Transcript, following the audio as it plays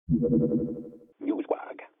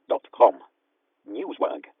Newswag.com.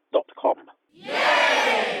 Newswag.com.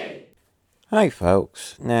 Hi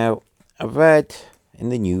folks. Now, I've read in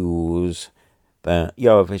the news that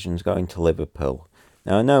Eurovision's going to Liverpool.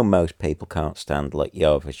 Now, I know most people can't stand like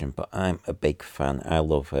Eurovision, but I'm a big fan. I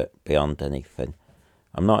love it beyond anything.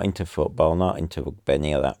 I'm not into football, not into rugby,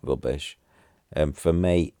 any of that rubbish. For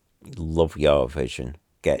me, love Eurovision.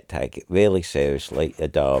 Take it really seriously,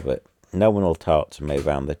 adore it. No one will talk to me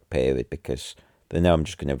around the period because they know I'm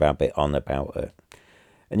just going to rabbit on about it.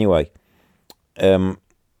 Anyway, I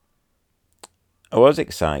was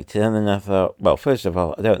excited, and then I thought, well, first of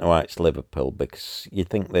all, I don't know why it's Liverpool, because you'd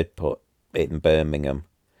think they'd put it in Birmingham,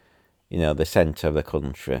 the centre of the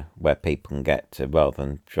country, where people can get to, rather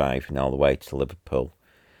than driving all the way to Liverpool.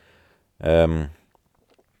 I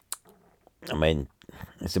mean,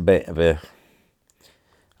 it's a bit of a...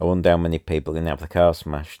 I wonder how many people are going to have the car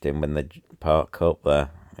smashed in when they park up there.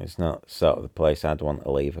 It's not sort of the place I'd want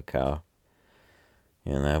to leave a car.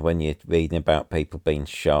 When you're reading about people being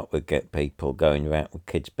shot, we get people going around with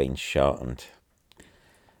kids being shot, and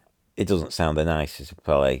it doesn't sound the nicest of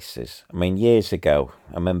places. I mean, years ago,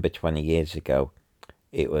 I remember 20 years ago,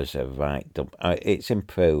 it was a right dump. It's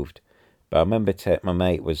improved, but I remember my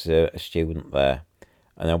mate was a student there,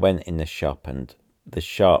 and I went in the shop, and the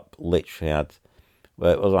shop literally had,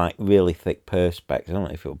 well, it was like really thick perspex. I don't know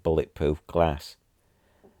if it was bulletproof glass.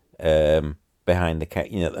 Behind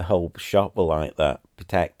the whole shop were like that,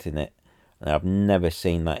 protecting it. And I've never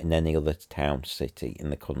seen that in any other town, city in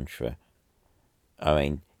the country. I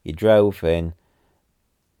mean, you drove in,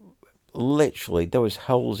 literally, there was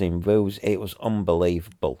holes in roofs. It was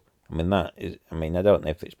unbelievable. I mean, I don't know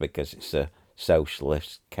if it's because it's a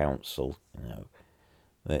socialist council,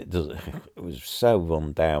 It was so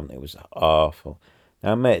run down. It was awful.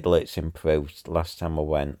 Now, admittedly, it's improved. Last time I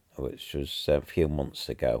went, which was a few months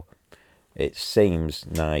ago, it seems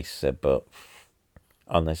nicer, but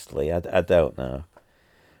honestly, I don't know.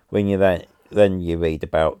 When you then you read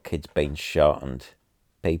about kids being shot, and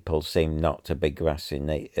people seem not to be grassing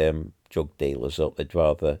drug dealers up. They'd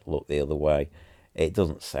rather look the other way. It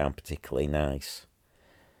doesn't sound particularly nice.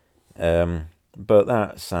 But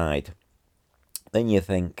that aside, then you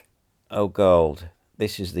think, oh God,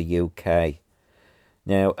 this is the UK.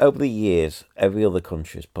 Now, over the years, every other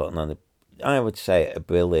country's putting on I would say, a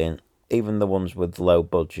brilliant, even the ones with low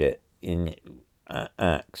budget in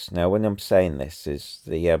acts. Now, when I'm saying this, is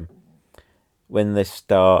when they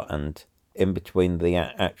start and in between the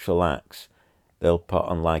actual acts, they'll put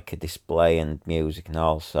on like a display and music and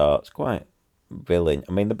all sorts. Quite brilliant.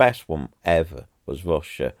 I mean, the best one ever was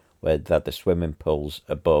Russia, where they had the swimming pools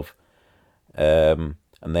above,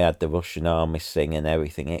 and they had the Russian army sing and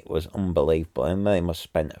everything. It was unbelievable, and they must have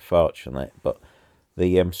spent a fortune on it. But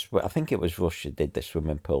I think it was Russia did the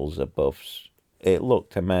swimming pools above. It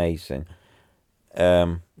looked amazing.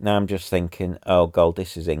 Now I'm just thinking, oh God,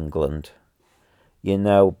 this is England.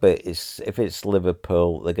 But if it's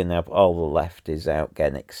Liverpool, they're going to have all the lefties out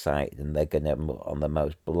getting excited, and they're going to have on the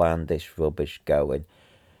most blandish rubbish going.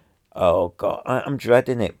 Oh God, I'm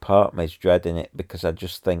dreading it. Part of me's dreading it because I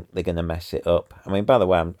just think they're going to mess it up. I mean, by the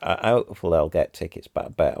way, I hopefully they'll get tickets, but I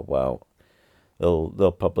bet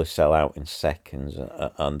they'll probably sell out in seconds,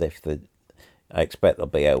 and I expect they'll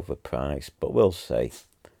be overpriced, but we'll see.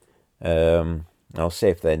 I'll see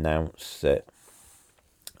if they announce it.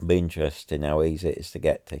 It'll be interesting how easy it is to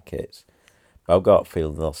get tickets. But I've got a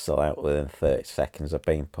feeling they'll sell out within 30 seconds of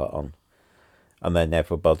being put on. And then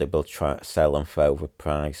everybody will try to sell them for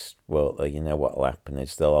overpriced. Well, what'll happen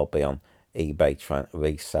is they'll all be on eBay trying to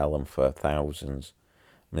resell them for thousands.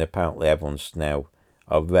 I mean, apparently everyone's now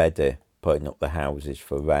already putting up the houses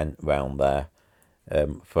for rent round there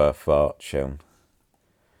for a fortune.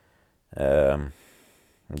 I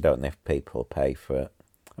don't know if people will pay for it.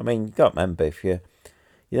 I mean, you got to remember, if you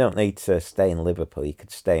don't need to stay in Liverpool, you could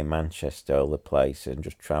stay in Manchester or other places and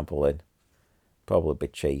just travel in. Probably be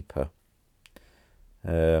cheaper.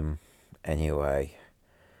 Anyway,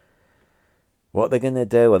 what they're going to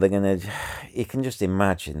do, you can just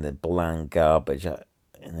imagine the bland garbage.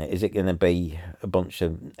 Is it going to be a bunch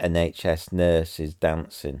of NHS nurses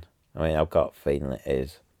dancing? I mean, I've got a feeling it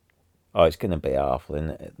is. Oh, it's going to be awful, isn't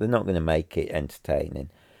it? They're not going to make it entertaining.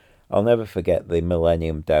 I'll never forget the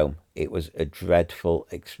Millennium Dome. It was a dreadful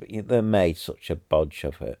experience. They made such a bodge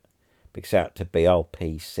of it because it had to be all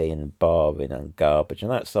PC and boring and garbage, and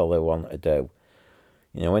that's all they want to do.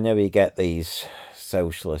 Whenever you get these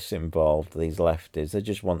socialists involved, these lefties, they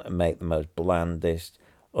just want to make the most blandest,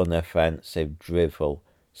 unoffensive drivel.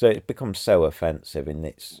 So it becomes so offensive in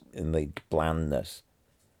the blandness.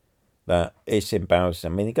 that it's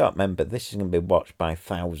embarrassing. I mean, you got to remember, this is going to be watched by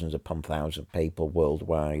thousands upon thousands of people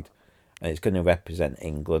worldwide, and it's going to represent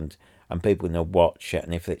England, and people are going to watch it,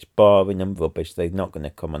 and if it's boring and rubbish, they're not going to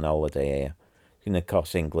come on holiday here. It's going to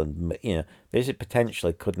cost England, this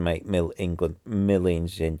potentially could make England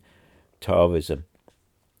millions in tourism.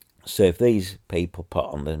 So if these people put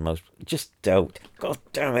on the most, just don't. God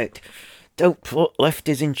damn it. Don't put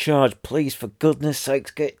lefties in charge, please, for goodness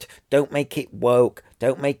sakes. Don't make it woke.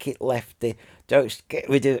 Don't make it lefty. Don't get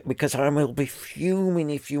rid of it, because I will be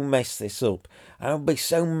fuming if you mess this up. I'll be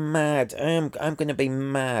so mad. I'm going to be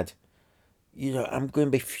mad. I'm going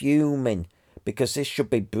to be fuming, because this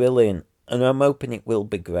should be brilliant, and I'm hoping it will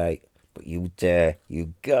be great. But you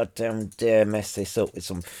goddamn dare mess this up with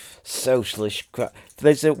some socialist crap. If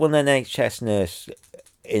there's one NHS nurse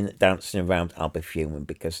dancing around, I'll be fuming,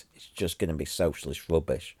 because it's just going to be socialist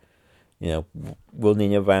rubbish.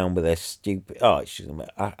 Running around with their stupid. Oh, it's just,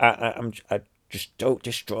 I just don't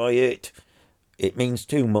destroy it. It means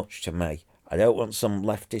too much to me. I don't want some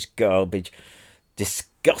leftist garbage,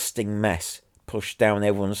 disgusting mess pushed down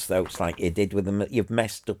everyone's throats like you did with them. You've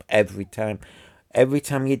messed up every time. Every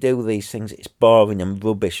time you do these things, it's boring and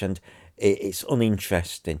rubbish, and it's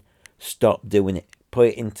uninteresting. Stop doing it. Put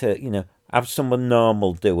it into, have someone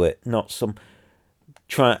normal do it, not some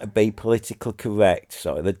trying to be politically correct.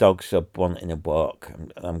 Sorry, the dog's up wanting a walk.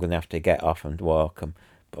 I'm going to have to get off and walk them.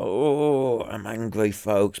 But, I'm angry,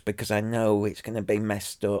 folks, because I know it's going to be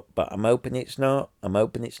messed up. But I'm hoping it's not.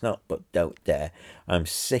 But don't dare. I'm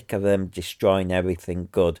sick of them destroying everything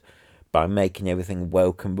good by making everything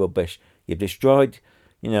woke and rubbish. You've destroyed,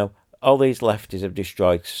 all these lefties have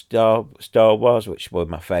destroyed Star Wars, which were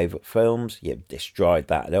my favourite films. You've destroyed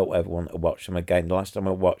that. I don't ever want to watch them again. The last time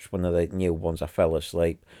I watched one of the new ones, I fell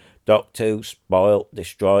asleep. Doctor Who, spoilt,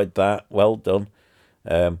 destroyed that. Well done.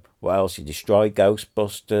 What else? You destroyed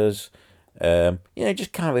Ghostbusters.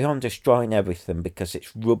 Just carry on destroying everything, because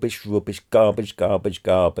it's rubbish, garbage.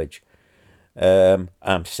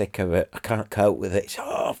 I'm sick of it. I can't cope with it. It's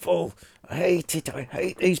awful. I hate it. I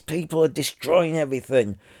hate these people are destroying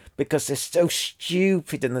everything, because they're so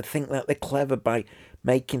stupid, and they think that they're clever by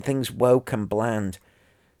making things woke and bland.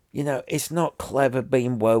 It's not clever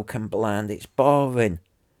being woke and bland. It's boring.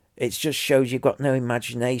 It just shows you've got no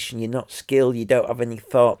imagination. You're not skilled. You don't have any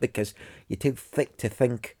thought, because you're too thick to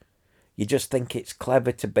think. You just think it's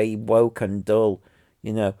clever to be woke and dull.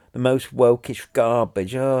 The most wokish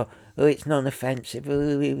garbage. Oh, it's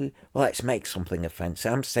non-offensive. Let's make something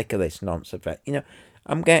offensive. I'm sick of this nonsense.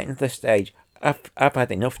 I'm getting to the stage. I've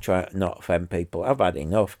had enough trying to not offend people. I've had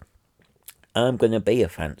enough. I'm going to be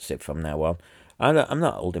offensive from now on. I'm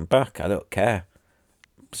not holding back. I don't care.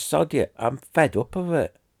 Sod you. I'm fed up of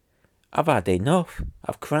it. I've had enough.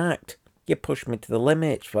 I've cracked. You pushed me to the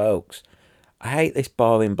limits, folks. I hate this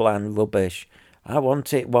boring, bland rubbish. I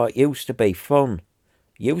want it what it used to be, fun.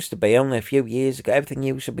 Used to be only a few years ago. Everything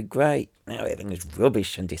used to be great. Now everything is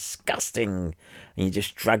rubbish and disgusting. And you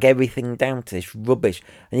just drag everything down to this rubbish.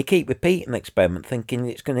 And you keep repeating the experiment thinking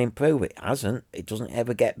it's going to improve. It hasn't. It doesn't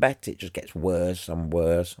ever get better. It just gets worse and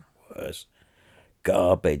worse and worse.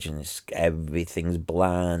 Garbage, and everything's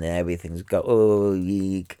bland. Everything's got,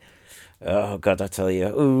 yeek. Oh, God, I tell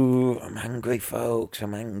you. I'm angry, folks.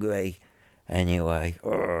 I'm angry. Anyway,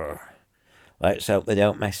 let's hope they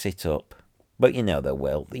don't mess it up. But they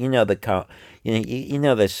will. They can't.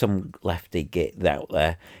 There's some lefty git out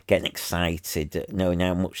there getting excited, knowing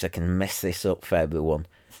how much they can mess this up for everyone,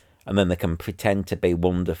 and then they can pretend to be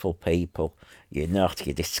wonderful people. You're not.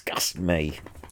 You disgust me.